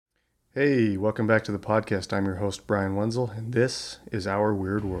Hey, welcome back to the podcast. I'm your host, Brian Wenzel, and this is Our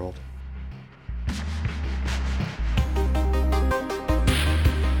Weird World.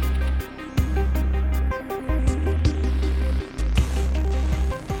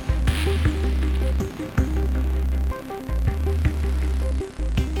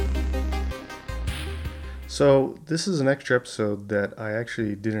 So, this is an extra episode that I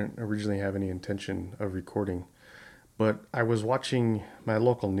actually didn't originally have any intention of recording, but I was watching my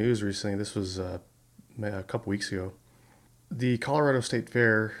local news recently. This was a couple weeks ago. The Colorado State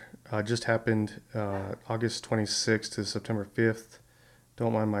Fair just happened August 26th to September 5th.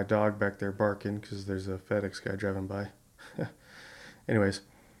 Don't mind my dog back there barking because there's a FedEx guy driving by. Anyways,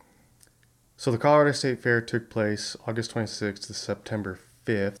 so the Colorado State Fair took place August 26th to September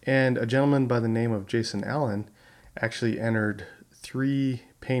 5th, and a gentleman by the name of Jason Allen actually entered 3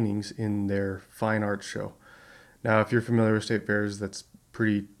 paintings in their fine arts show. Now, if you're familiar with state fairs, that's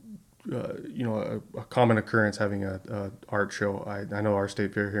pretty, a common occurrence having a art show. I know our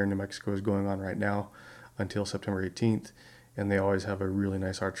state fair here in New Mexico is going on right now until September 18th, and they always have a really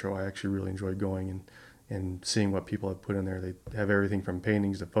nice art show. I actually really enjoy going and seeing what people have put in there. They have everything from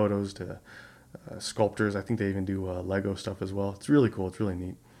paintings to photos to sculptors. I think they even do Lego stuff as well. It's really cool. It's really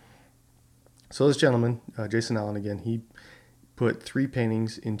neat. So this gentleman, Jason Allen again, he put 3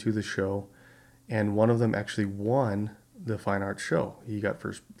 paintings into the show, and one of them actually won the fine arts show. He got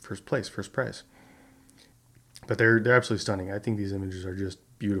first prize. But they're absolutely stunning. I think these images are just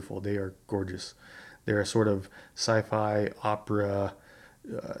beautiful. They are gorgeous. They're a sort of sci-fi opera.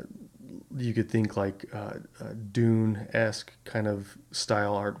 You could think like Dune-esque kind of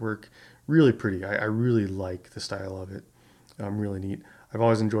style artwork. Really pretty. I really like the style of it. Really neat. I've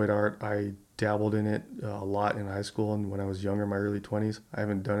always enjoyed art. I dabbled in it a lot in high school and when I was younger, in my early 20s. I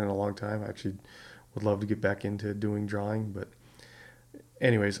haven't done it in a long time. I actually would love to get back into doing drawing. But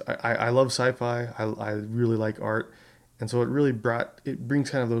anyways, I love sci-fi. I really like art. And so it brings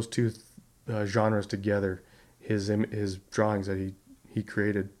kind of those two genres together, his drawings that he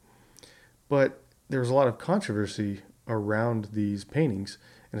created. But there was a lot of controversy around these paintings,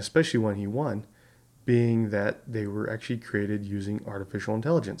 and especially when he won, being that they were actually created using artificial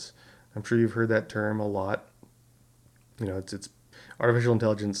intelligence. I'm sure you've heard that term a lot. You know, it's artificial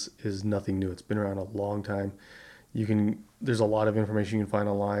intelligence is nothing new. It's been around a long time. There's a lot of information you can find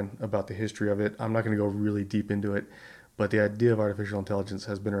online about the history of it. I'm not going to go really deep into it, but the idea of artificial intelligence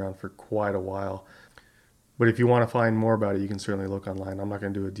has been around for quite a while. But if you want to find more about it, you can certainly look online. I'm not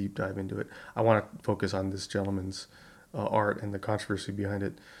going to do a deep dive into it. I want to focus on this gentleman's art and the controversy behind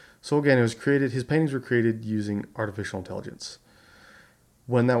it. So again, his paintings were created using artificial intelligence.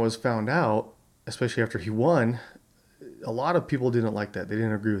 When that was found out, especially after he won, a lot of people didn't like that. They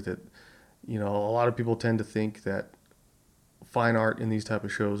didn't agree with it. You know, a lot of people tend to think that fine art in these type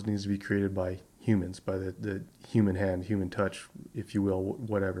of shows needs to be created by humans, by the human hand, human touch, if you will,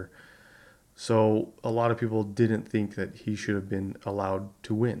 whatever. So a lot of people didn't think that he should have been allowed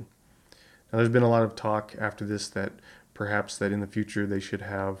to win. Now, there's been a lot of talk after this that perhaps that in the future they should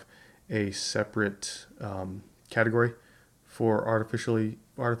have a separate category for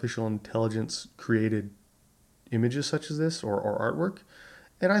artificial intelligence created images such as this or artwork.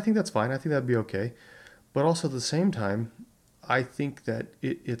 And I think that's fine. I think that'd be okay. But also at the same time, I think that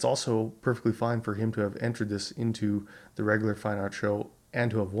it's also perfectly fine for him to have entered this into the regular fine art show and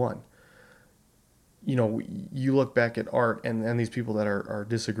to have won. You know, you look back at art and these people that are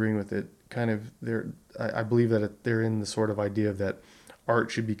disagreeing with it, I believe that they're in the sort of idea of that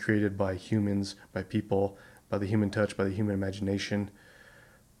art should be created by humans, by people, by the human touch, by the human imagination.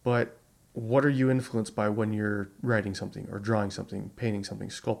 But what are you influenced by when you're writing something or drawing something, painting something,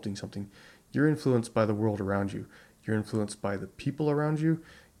 sculpting something? You're influenced by the world around you. You're influenced by the people around you.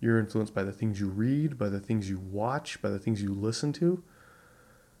 You're influenced by the things you read, by the things you watch, by the things you listen to.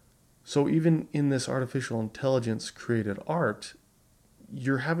 So even in this artificial intelligence created art,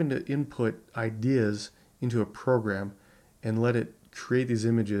 you're having to input ideas into a program and let it create these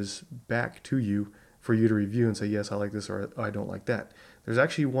images back to you for you to review and say, yes, I like this or I don't like that. There's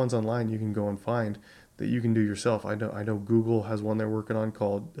actually ones online you can go and find that you can do yourself. I know Google has one they're working on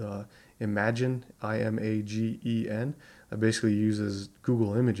called Imagen, Imagen, that basically uses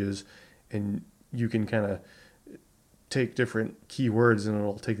Google Images, and you can kind of take different keywords and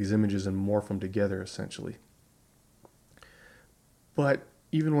it'll take these images and morph them together essentially. But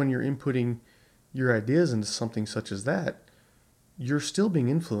even when you're inputting your ideas into something such as that, you're still being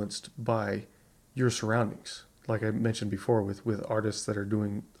influenced by your surroundings. Like I mentioned before with artists that are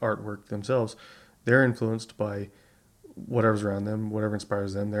doing artwork themselves, they're influenced by whatever's around them, whatever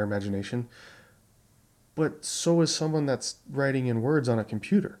inspires them, their imagination. But so is someone that's writing in words on a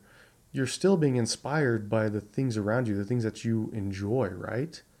computer. you're still being inspired by the things around you, the things that you enjoy,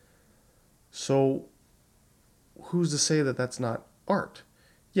 right? So who's to say that that's not art?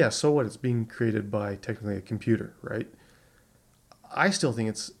 Yeah, so what? It's being created by technically a computer, right? I still think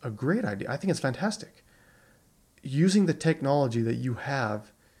it's a great idea. I think it's fantastic. Using the technology that you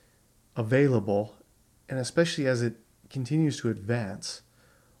have available, and especially as it continues to advance,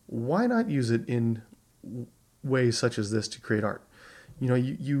 why not use it in ways such as this to create art?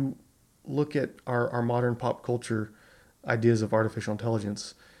 You look at our modern pop culture ideas of artificial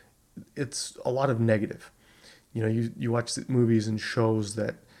intelligence, it's a lot of negative. You watch movies and shows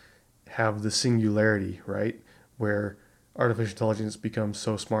that have the singularity, right? Where artificial intelligence becomes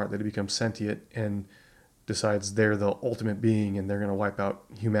so smart that it becomes sentient and decides they're the ultimate being and they're going to wipe out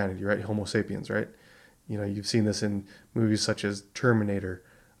humanity, right? Homo sapiens, right? You've seen this in movies such as Terminator,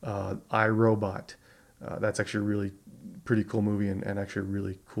 I, Robot. That's actually a really pretty cool movie and actually a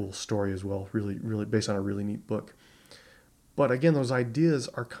really cool story as well. Really, really based on a really neat book. But again, those ideas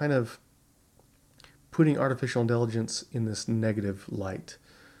are kind of putting artificial intelligence in this negative light.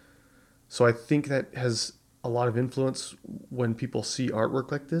 So I think that has a lot of influence when people see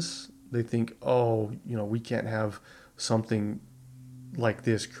artwork like this. They think, oh, we can't have something like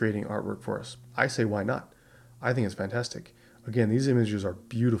this creating artwork for us. I say, why not? I think it's fantastic. Again, these images are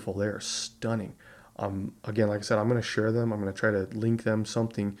beautiful. They are stunning. Again, like I said, I'm going to share them. I'm going to try to link them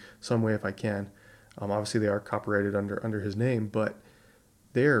some way if I can. Obviously, they are copyrighted under his name, but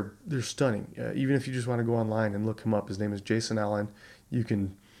they're stunning. Even if you just want to go online and look him up, his name is Jason Allen. You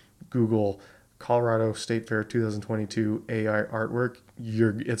can Google Colorado State Fair 2022 AI artwork.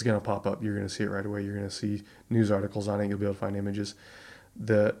 It's going to pop up. You're going to see it right away. You're going to see news articles on it. You'll be able to find images.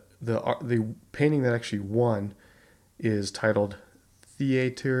 The painting that actually won is titled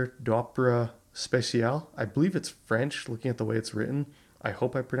Theatre d'Opera Spéciale. I believe it's French, looking at the way it's written. I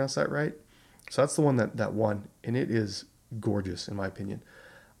hope I pronounced that right. So that's the one that won, and it is gorgeous in my opinion.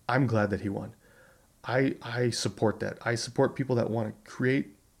 I'm glad that he won. I support that. I support people that want to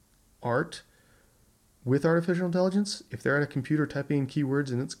create art with artificial intelligence. If they're at a computer typing in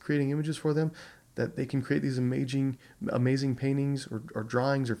keywords and it's creating images for them, that they can create these amazing paintings or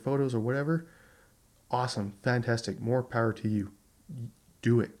drawings or photos or whatever. Awesome, fantastic, more power to you.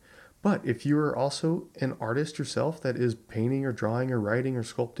 Do it. But if you're also an artist yourself that is painting or drawing or writing or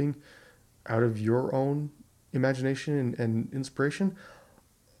sculpting out of your own imagination and inspiration,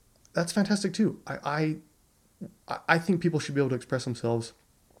 that's fantastic too. I think people should be able to express themselves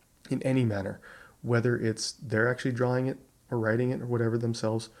in any manner, whether it's they're actually drawing it or writing it or whatever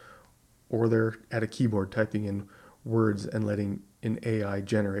themselves, or they're at a keyboard typing in words and letting an AI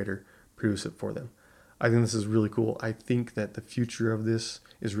generator produce it for them. I think this is really cool. I think that the future of this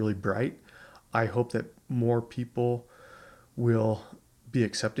is really bright. I hope that more people will be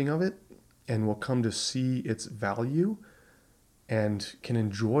accepting of it and will come to see its value and can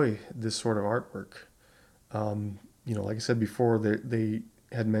enjoy this sort of artwork. Like I said before, they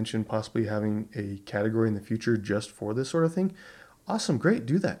had mentioned possibly having a category in the future just for this sort of thing. Awesome, great,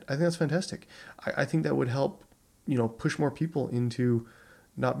 do that. I think that's fantastic. I think that would help, push more people into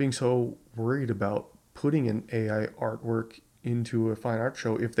not being so worried about putting an AI artwork into a fine art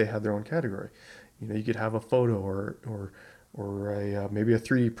show if they had their own category. You could have a photo or maybe a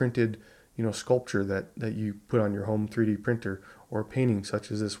 3D printed sculpture that you put on your home 3D printer, or a painting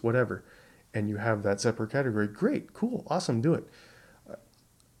such as this, whatever, and you have that separate category. Great, cool, awesome, do it.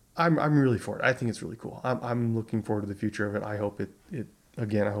 I'm really for it. I think it's really cool. I'm looking forward to the future of it. I hope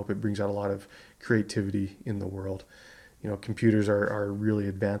I hope it brings out a lot of creativity in the world. Computers are really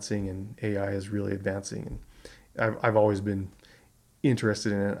advancing and AI is really advancing, and I've always been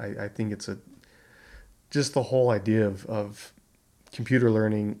interested in it. I think it's just the whole idea of computer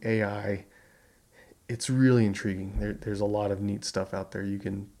learning, AI. It's really intriguing. There's a lot of neat stuff out there. You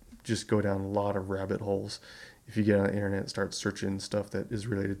can just go down a lot of rabbit holes if you get on the internet and start searching stuff that is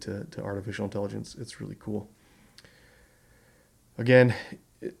related to artificial intelligence. It's really cool. Again,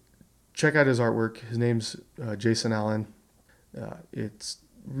 check out his artwork. His name's Jason Allen. It's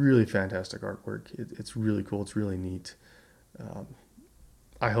really fantastic artwork. It's really cool. It's really neat.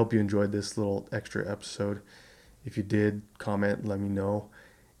 I hope you enjoyed this little extra episode. If you did, comment, let me know.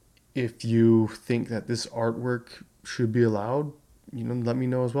 If you think that this artwork should be allowed, let me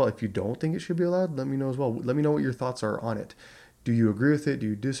know as well. If you don't think it should be allowed, let me know as well. Let me know what your thoughts are on it. Do you agree with it? Do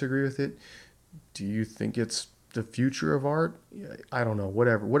you disagree with it? Do you think it's the future of art? I don't know.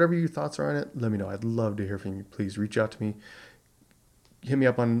 Whatever your thoughts are on it, let me know. I'd love to hear from you. Please reach out to me. Hit me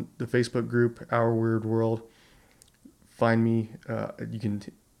up on the Facebook group, Our Weird World. Find me. I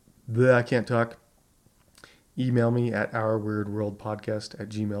can't talk. email me at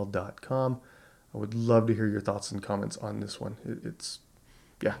ourweirdworldpodcast@gmail.com. I would love to hear your thoughts and comments on this one.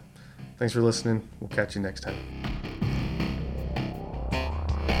 Yeah. Thanks for listening. We'll catch you next time.